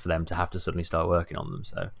season for them to have to suddenly start working on them.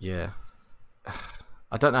 So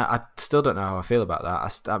I don't know. I still don't know how I feel about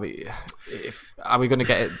that. I mean, are we going to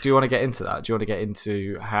get it? Do you want to get into that? Do you want to get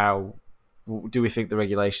into how? Do we think the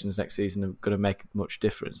regulations next season are going to make much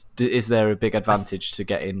difference? Is there a big advantage to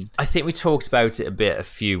getting? I think we talked about it a bit a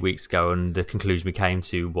few weeks ago, and the conclusion we came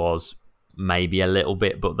to was maybe a little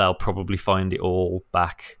bit, but they'll probably find it all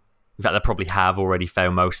back. In fact, they probably have already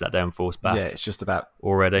found most of that downforce back. Yeah, it's just about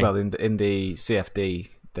already. Well, in the CFD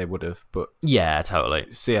they would have, but yeah, totally.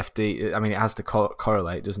 CFD. I mean, it has to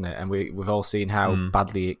correlate, doesn't it? And we've all seen how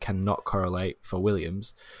badly it cannot correlate for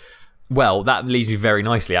Williams. Well, that leads me very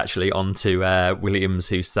nicely, actually, onto Williams,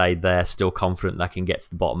 who say they're still confident they can get to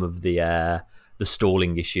the bottom of the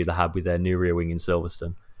stalling issue they had with their new rear wing in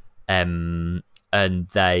Silverstone. And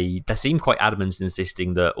they seem quite adamant in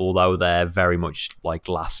insisting that although they're very much like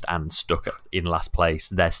last and stuck in last place,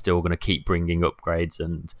 they're still going to keep bringing upgrades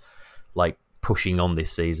and like pushing on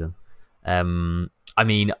this season. I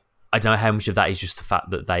mean, I don't know how much of that is just the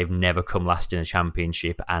fact that they've never come last in a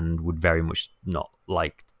championship and would very much not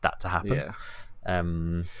like that to happen.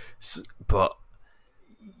 Yeah. But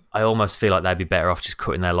I almost feel like they'd be better off just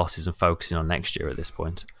cutting their losses and focusing on next year at this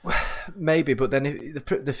point. Maybe, but then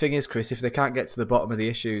the thing is, Chris, if they can't get to the bottom of the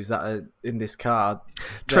issues that are in this card,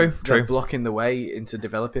 true, they're blocking the way into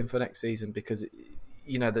developing for next season because,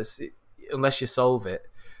 unless you solve it,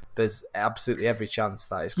 there's absolutely every chance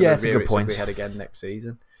that it's going to rear its ugly head again next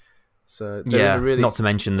season. So not to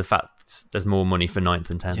mention the fact there's more money for 9th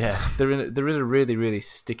and 10th. Yeah, they're in a really, really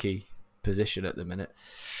sticky position at the minute.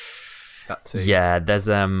 That team. Yeah, there's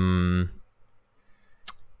I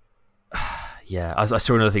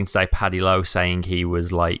saw another thing today. Paddy Lowe saying he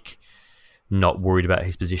was like not worried about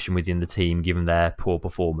his position within the team given their poor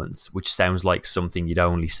performance, which sounds like something you'd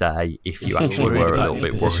only say if you actually were a little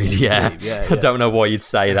bit worried. Yeah. I don't know why you'd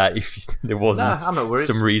say that if there wasn't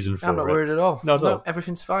some reason for it. I'm not worried at all. No,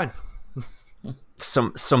 everything's fine.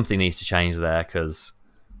 Something needs to change there because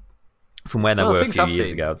from where they were a few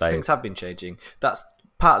years ago, things have been changing. That's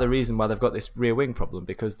part of the reason why they've got this rear wing problem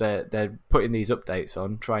because they're putting these updates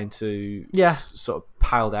on, trying to sort of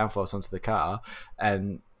pile downforce onto the car,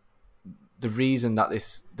 and the reason that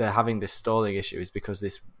they're having this stalling issue is because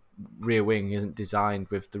this rear wing isn't designed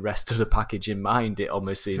with the rest of the package in mind. It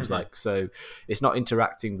almost seems like so it's not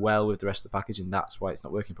interacting well with the rest of the package, and that's why it's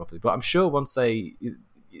not working properly. But I'm sure once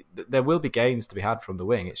there will be gains to be had from the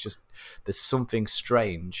wing. It's just there's something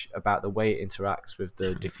strange about the way it interacts with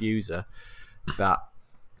the diffuser that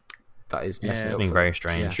is messing up. It's been very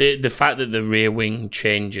strange. Yeah. The fact that the rear wing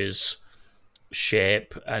changes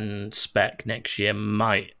shape and spec next year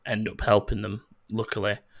might end up helping them.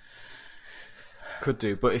 Luckily, could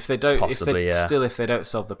do. But if they don't, possibly, if they don't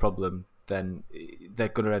solve the problem, then they're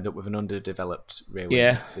going to end up with an underdeveloped rear wing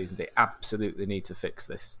next season. They absolutely need to fix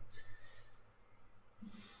this.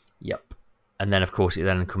 Yep. And then, of course, it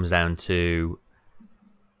then comes down to,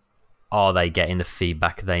 are they getting the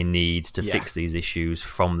feedback they need to fix these issues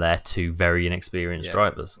from their two very inexperienced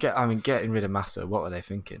drivers? Getting rid of Massa, what were they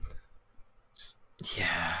thinking?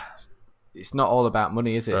 It's not all about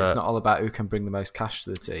money, is it? It's not all about who can bring the most cash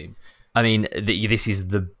to the team. I mean, this is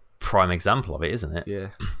the prime example of it, isn't it? Yeah.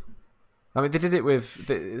 I mean, they did it with...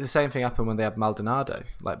 The same thing happened when they had Maldonado.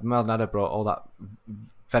 Like, Maldonado brought all that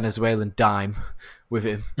Venezuelan dime with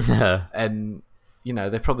him. And,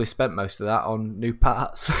 they probably spent most of that on new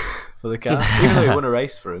parts for the car, even though he won a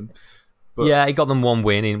race for him. But, yeah, he got them one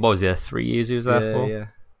win in, what was it, 3 years he was there for? Yeah.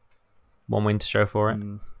 One win to show for it.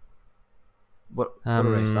 What a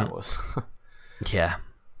race that was. Yeah.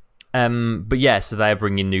 But yeah, so they're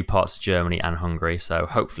bringing new parts to Germany and Hungary, so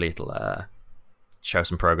hopefully it'll show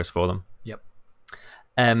some progress for them. Yep.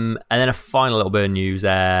 And then a final little bit of news.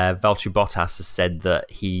 Valtteri Bottas has said that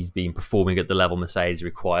he's been performing at the level Mercedes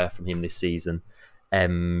require from him this season,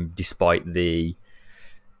 despite the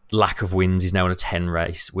lack of wins. He's now on a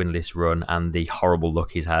 10-race winless run and the horrible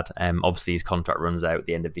luck he's had. Obviously, his contract runs out at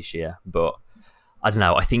the end of this year, but I don't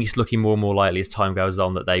know. I think it's looking more and more likely as time goes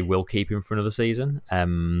on that they will keep him for another season,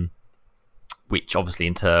 which obviously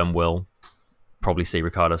in turn will probably see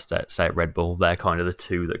Ricciardo stay at Red Bull. They're kind of the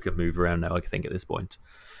two that could move around now, I think, at this point.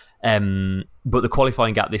 But the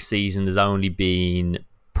qualifying gap this season has only been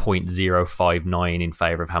 0.059 in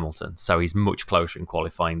favour of Hamilton, so he's much closer in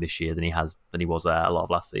qualifying this year than he was a lot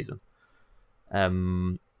of last season.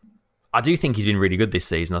 I do think he's been really good this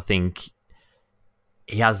season. I think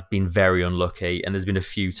he has been very unlucky, and there's been a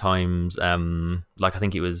few times, like I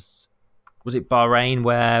think it was it Bahrain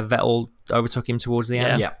where Vettel overtook him towards the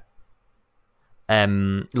end? Yeah.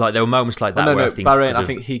 Like there were moments like that where I think Bahrain, I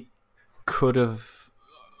think he could have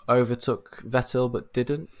overtook Vettel but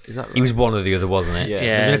didn't. Is that right? He was one or the other, wasn't it? Yeah.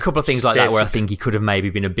 There's been a couple of things like that where I think he could have maybe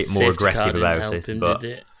been a bit more aggressive about it. But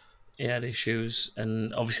he had issues,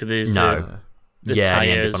 and obviously there's the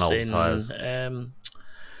tyres in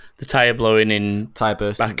the tyre blowing in tyre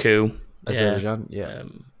burst Baku, Azerbaijan,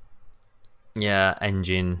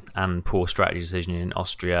 engine and poor strategy decision in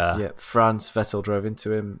Austria. Yeah, France, Vettel drove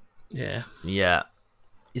into him. Yeah.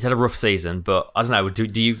 He's had a rough season, but I don't know.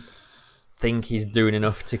 Do you think he's doing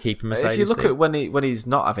enough to keep him Mercedes? If you look at when he's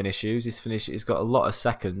not having issues, he's got a lot of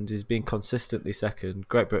seconds. He's been consistently second.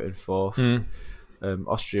 Great Britain fourth.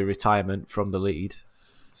 Austria retirement from the lead.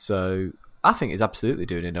 So I think he's absolutely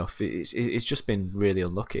doing enough. It's just been really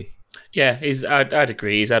unlucky. Yeah, I'd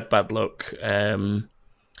agree. He's had bad luck. The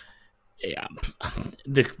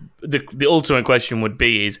ultimate question would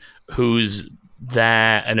be is who's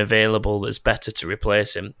there and available that's better to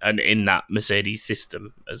replace him, and in that Mercedes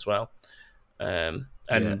system as well. There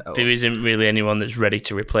isn't really anyone that's ready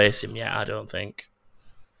to replace him yet, I don't think.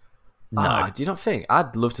 No. Do you not think?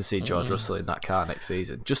 I'd love to see George Russell in that car next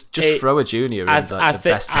season. Just throw a junior in the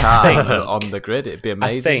best car on the grid. It'd be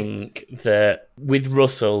amazing. I think that with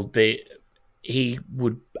Russell, he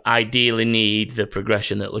would ideally need the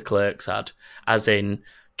progression that Leclerc's had, as in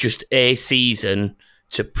just a season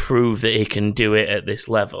to prove that he can do it at this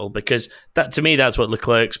level. Because that, to me, that's what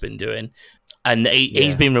Leclerc's been doing. And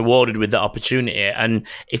he's been rewarded with that opportunity. And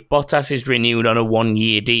if Bottas is renewed on a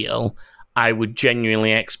 1-year deal, I would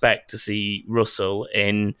genuinely expect to see Russell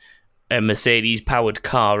in a Mercedes-powered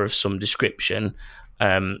car of some description,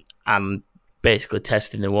 and basically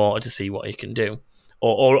testing the water to see what he can do,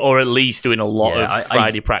 or at least doing a lot of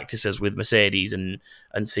Friday practices with Mercedes and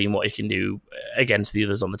seeing what he can do against the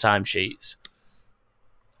others on the timesheets.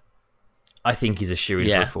 I think he's a shoo-in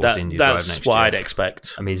for a Force India drive next year. That's what I'd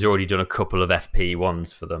expect. I mean, he's already done a couple of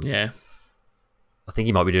FP1s for them. Yeah. I think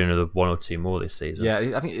he might be doing another 1 or 2 more this season. Yeah,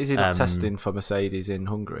 I think, is he not testing for Mercedes in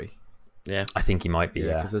Hungary? Yeah. I think he might be,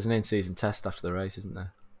 because there's an in-season test after the race, isn't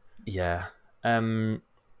there? Yeah. But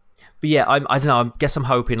yeah, I don't know. I guess I'm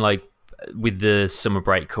hoping, like, with the summer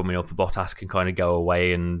break coming up, Bottas can kind of go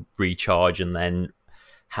away and recharge and then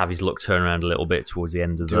have his luck turn around a little bit towards the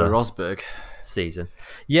end of the Rosberg season.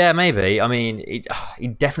 Yeah, maybe. I mean, he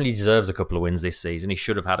definitely deserves a couple of wins this season. He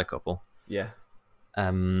should have had a couple. Yeah.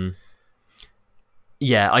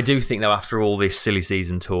 Yeah, I do think, though, after all this silly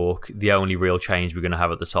season talk, the only real change we're going to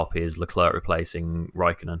have at the top is Leclerc replacing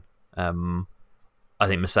Raikkonen. I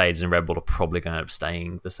think Mercedes and Red Bull are probably going to end up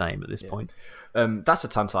staying the same at this point. That's a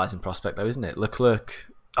tantalising prospect, though, isn't it? Leclerc.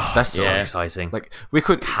 That's so exciting. Like you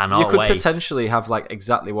could potentially have like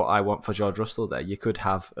exactly what I want for George Russell there. You could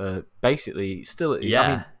have basically still. I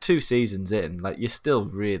mean, 2 seasons in, like you're still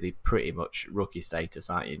really pretty much rookie status,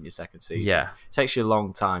 aren't you? In your second season, yeah, it takes you a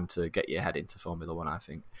long time to get your head into Formula One, I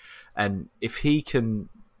think. And if he can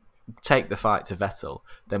take the fight to Vettel,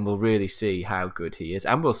 then we'll really see how good he is,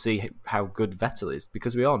 and we'll see how good Vettel is,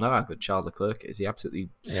 because we all know how good Charles Leclerc is. He absolutely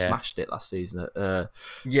smashed it last season at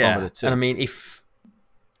Formula 2. And I mean,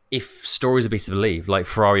 if stories are to be believed, like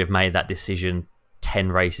Ferrari have made that decision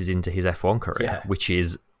 10 races into his F1 career, which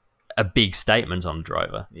is a big statement on the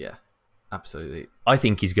driver. Yeah, absolutely. I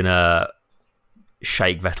think he's going to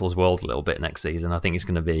shake Vettel's world a little bit next season. I think it's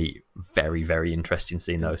going to be very, very interesting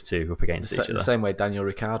seeing those two up against each other. The same way Daniel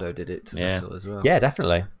Ricciardo did it to Vettel as well. Yeah,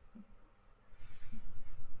 definitely.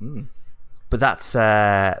 But that's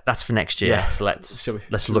for next year. Yeah. So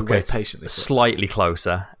let's look at slightly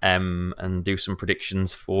closer and do some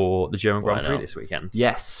predictions for the German Grand Prix this weekend.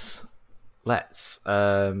 Yes, let's.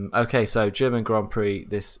 Okay, so German Grand Prix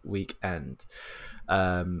this weekend.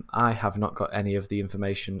 I have not got any of the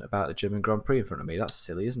information about the German Grand Prix in front of me. That's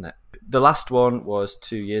silly, isn't it? The last one was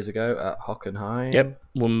 2 years ago at Hockenheim. Yep,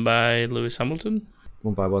 won by Lewis Hamilton.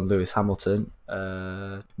 Lewis Hamilton.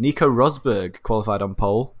 Nico Rosberg qualified on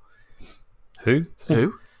pole. Who?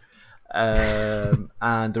 And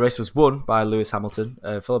the race was won by Lewis Hamilton,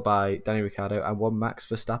 followed by Danny Ricciardo, and won Max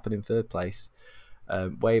Verstappen in third place,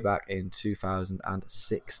 way back in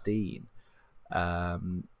 2016.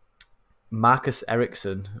 Marcus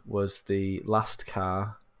Ericsson was the last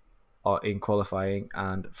car in qualifying,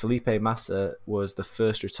 and Felipe Massa was the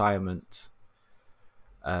first retirement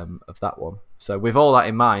of that one. So with all that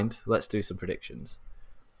in mind, let's do some predictions.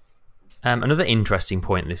 Another interesting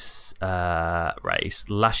point in this race.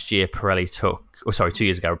 Last year, 2 years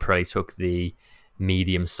ago, Pirelli took the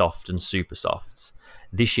medium soft and super softs.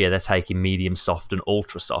 This year, they're taking medium soft and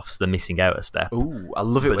ultra softs. They're missing out a step. Ooh, I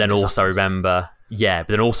love it. But then also remember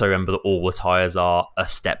that all the tyres are a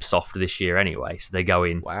step softer this year anyway. So they're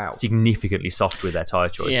going significantly soft with their tyre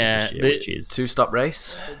choices this year, which is 2-stop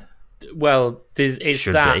race. Well, it's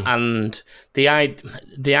that, and the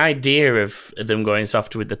idea of them going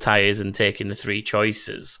softer with the tyres and taking the 3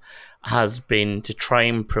 choices has been to try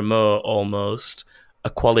and promote almost a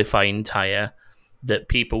qualifying tyre that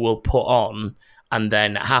people will put on and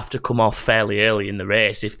then have to come off fairly early in the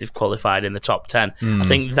race if they've qualified in the top 10. I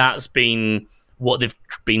think that's been what they've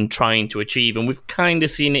been trying to achieve, and we've kind of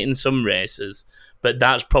seen it in some races, but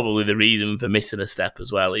that's probably the reason for missing a step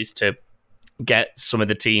as well, is to get some of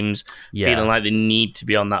the teams feeling like they need to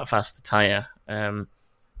be on that faster tyre. And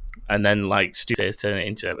then, like Stu says, turn it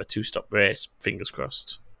into a 2-stop race, fingers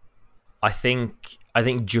crossed. I think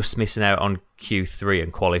just missing out on Q3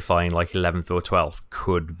 and qualifying like 11th or 12th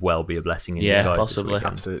could well be a blessing in disguise. Possibly.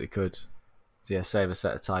 Absolutely could. So save a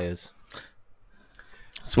set of tyres.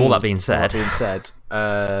 So all that being said, let's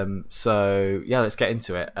get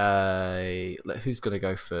into it. Who's going to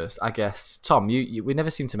go first? I guess Tom. We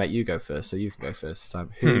never seem to make you go first, so you can go first this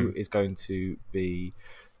time. Who is going to be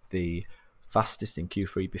the fastest in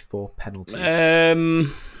Q3 before penalties?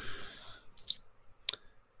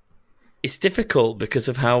 It's difficult because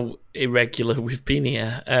of how irregular we've been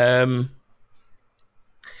here.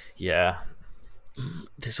 Yeah.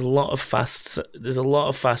 There's a lot of fast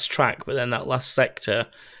track, but then that last sector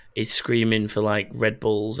is screaming for like Red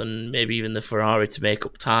Bulls and maybe even the Ferrari to make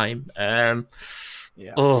up time.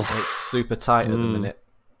 It's super tight at the minute.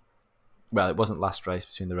 Well, it wasn't last race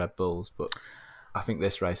between the Red Bulls, but I think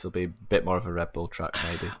this race will be a bit more of a Red Bull track,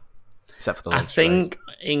 maybe. Except for the I think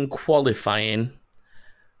in qualifying,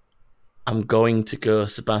 I'm going to go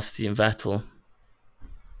Sebastian Vettel.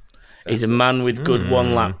 He's a man with good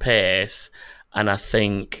one-lap pace, and I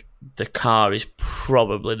think the car is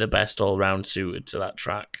probably the best all-round suited to that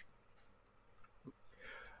track.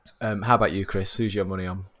 How about you, Chris? Who's your money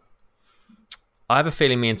on? I have a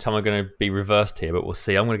feeling me and Tom are going to be reversed here, but we'll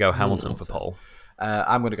see. I'm going to go Hamilton for pole.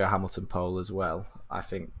 I'm going to go Hamilton pole as well. I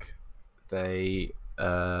think I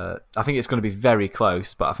think it's going to be very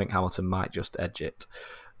close, but I think Hamilton might just edge it.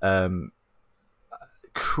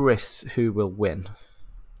 Chris, who will win?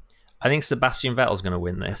 I think Sebastian Vettel's going to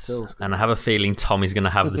win this, and I have a feeling Tommy's going to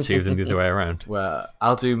have the two of them the other way around. Well,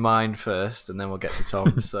 I'll do mine first, and then we'll get to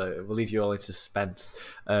Tom. So we'll leave you all in suspense.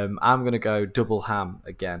 I'm going to go double ham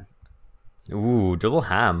again. Ooh, double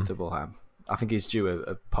ham. Double ham. I think he's due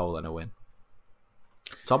a pole and a win.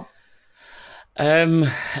 Tom?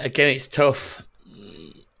 Again, it's tough.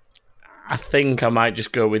 I think I might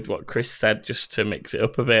just go with what Chris said just to mix it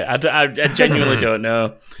up a bit. I genuinely don't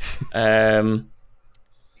know. Well,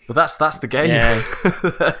 that's the game. Yeah.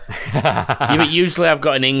 But usually I've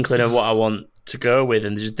got an inkling of what I want to go with,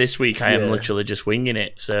 and this week I am literally just winging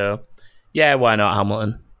it. So, yeah, why not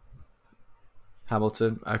Hamilton?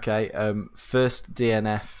 Hamilton, okay. First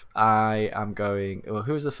DNF, I am going... Well,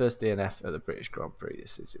 who was the first DNF at the British Grand Prix?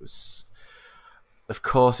 It was... Of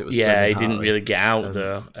course it was... Yeah, Brendan he didn't Hartley. really get out,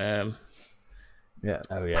 though. Yeah.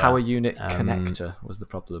 Oh, yeah. Power unit connector was the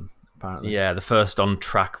problem, apparently. Yeah, the first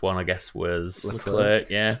on-track one, I guess, was... Leclerc,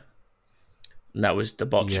 yeah. And that was the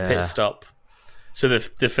botched pit stop. So the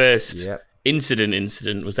first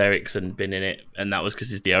incident was Ericsson binning it, and that was because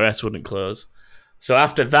his DRS wouldn't close. So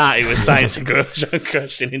after that, it was Sainz and Grosjean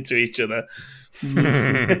crashing into each other.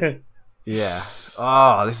 Yeah.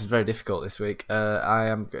 Oh, this is very difficult this week.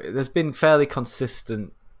 There's been fairly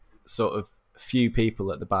consistent sort of few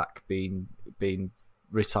people at the back being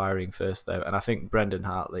retiring first though, and I think Brendan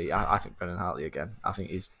Hartley. I think Brendan Hartley again. I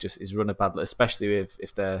think he's run a bad, especially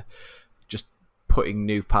if they're just putting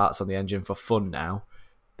new parts on the engine for fun now.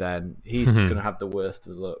 Then he's going to have the worst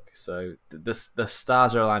of the luck. So the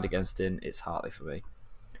stars are aligned against him. It's Hartley for me.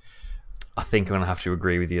 I think I'm going to have to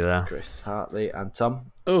agree with you there. Chris, Hartley, and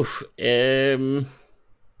Tom? Oof.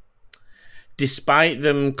 Despite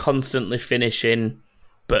them constantly finishing,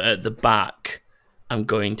 but at the back, I'm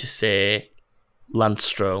going to say Lance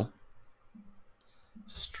Stroll.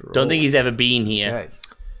 Don't think he's ever been here. Okay.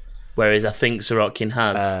 Whereas I think Sorokin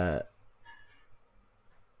has.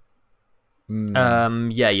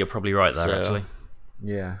 Yeah, you're probably right there, actually.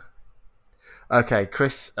 Yeah. Okay,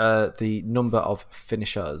 Chris, the number of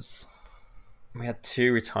finishers. We had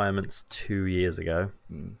 2 retirements 2 years ago.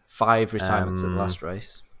 5 retirements at the last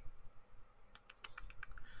race.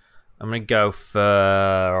 I'm going to go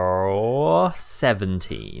for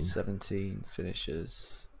 17. 17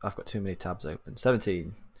 finishers. I've got too many tabs open.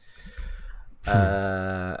 17.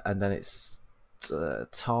 And then it's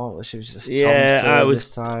Tom. She was just Tom's turn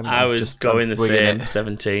this time. I was going the same.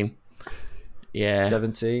 17. Yeah.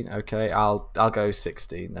 17. Okay, I'll go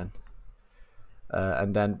 16 then.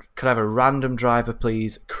 And then could I have a random driver,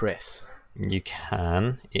 please, Chris? You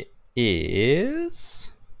can. It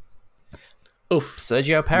is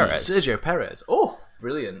Sergio Perez. Sergio Perez. Oh,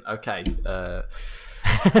 brilliant. Okay.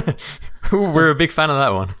 We're a big fan of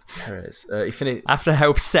that one. Perez. He finished after how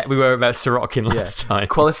upset we were about Sorokin last time.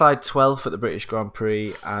 Qualified 12th at the British Grand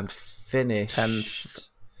Prix and finished 10th.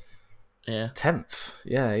 Yeah. 10th.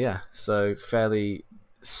 Yeah. So fairly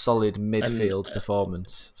solid midfield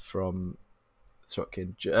performance from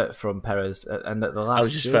Sorokin, from Perez, and at the last I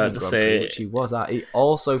was just about to say, which he was at, he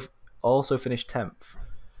also finished 10th.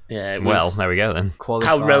 Yeah. Well, there we go then.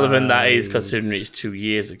 How relevant that is, considering it's 2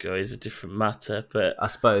 years ago, is a different matter. But I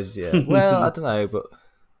suppose, yeah. Well, I don't know, but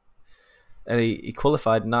and he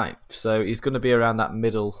qualified 9th, so he's going to be around that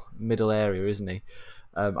middle area, isn't he?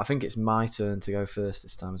 I think it's my turn to go first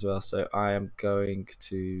this time as well, so I am going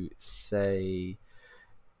to say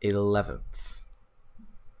 11th.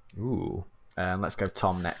 Ooh. Let's go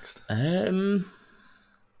Tom next. I'd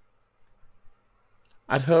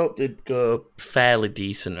hope they'd go fairly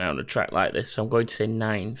decent around a track like this, so I'm going to say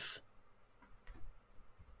 9th.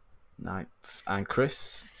 9th. And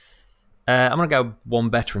Chris? I'm going to go one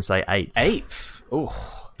better and say 8th. 8th?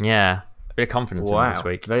 Oh. Yeah. A bit of confidence in this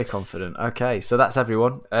week. Very confident. Okay, so that's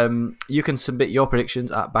everyone. You can submit your predictions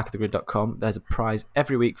at backofthegrid.com. There's a prize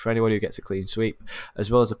every week for anyone who gets a clean sweep, as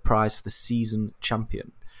well as a prize for the season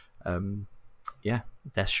champion.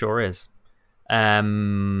 There sure is.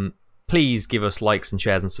 Please give us likes and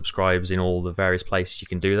shares and subscribes in all the various places you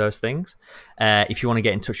can do those things. If you want to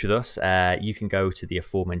get in touch with us, you can go to the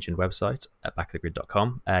aforementioned website at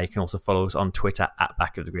backofthegrid.com. You can also follow us on Twitter at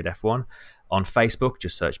backofthegridf1. On Facebook,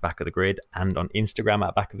 just search Back of the Grid, and on Instagram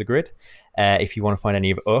at Back of the Grid. If you want to find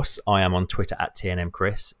any of us, I am on Twitter at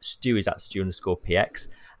TNMChris. Stu is at Stu_PX.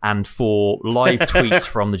 And for live tweets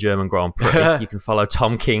from the German Grand Prix, you can follow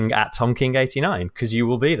Tom King at TomKing89, because you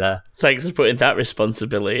will be there. Thanks for putting that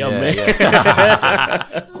responsibility on me.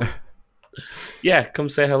 Yeah, come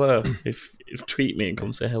say hello. If tweet me and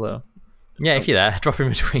come say hello. Yeah, if you're there, drop him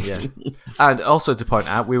a tweet. Yeah. And also to point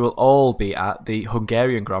out, we will all be at the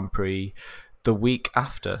Hungarian Grand Prix the week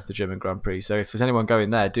after the German Grand Prix. So if there's anyone going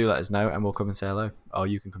there, do let us know and we'll come and say hello. Or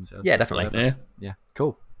you can come and say hello. Yeah, definitely. Yeah,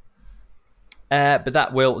 cool. But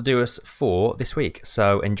that will do us for this week.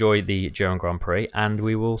 So enjoy the German Grand Prix and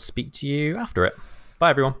we will speak to you after it.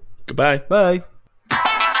 Bye, everyone. Goodbye. Bye.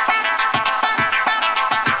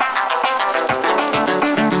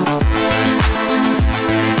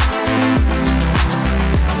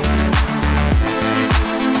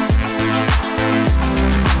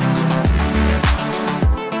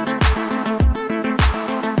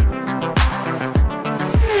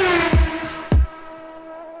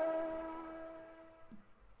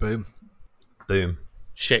 Boom. Boom.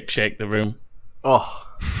 Shake the room. Oh,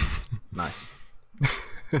 nice.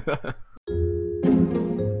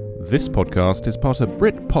 This podcast is part of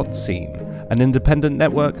Britpod Scene, an independent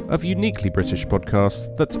network of uniquely British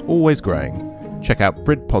podcasts that's always growing. Check out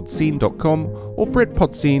BritpodScene.com or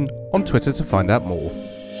Britpod Scene on Twitter to find out more.